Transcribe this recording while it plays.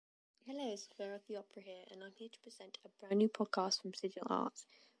Aries Pharaoh here, and I'm here to present a brand new podcast from Sigil Arts.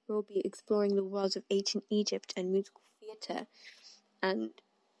 We'll be exploring the worlds of ancient Egypt and musical theatre, and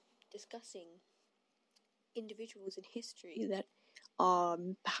discussing individuals in history that are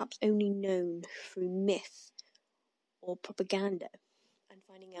perhaps only known through myth or propaganda, and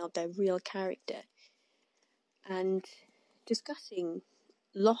finding out their real character, and discussing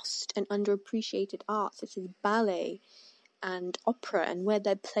lost and underappreciated arts such as ballet and opera and where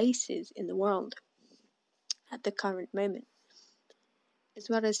their place is in the world at the current moment, as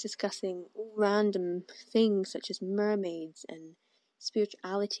well as discussing all random things such as mermaids and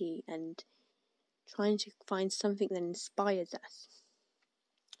spirituality and trying to find something that inspires us.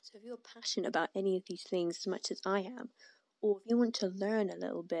 So if you're passionate about any of these things as much as I am, or if you want to learn a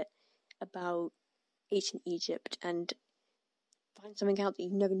little bit about ancient Egypt and find something out that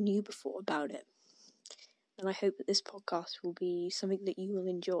you never knew before about it, then I hope that this podcast will be something that you will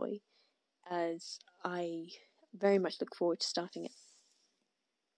enjoy, as I very much look forward to starting it.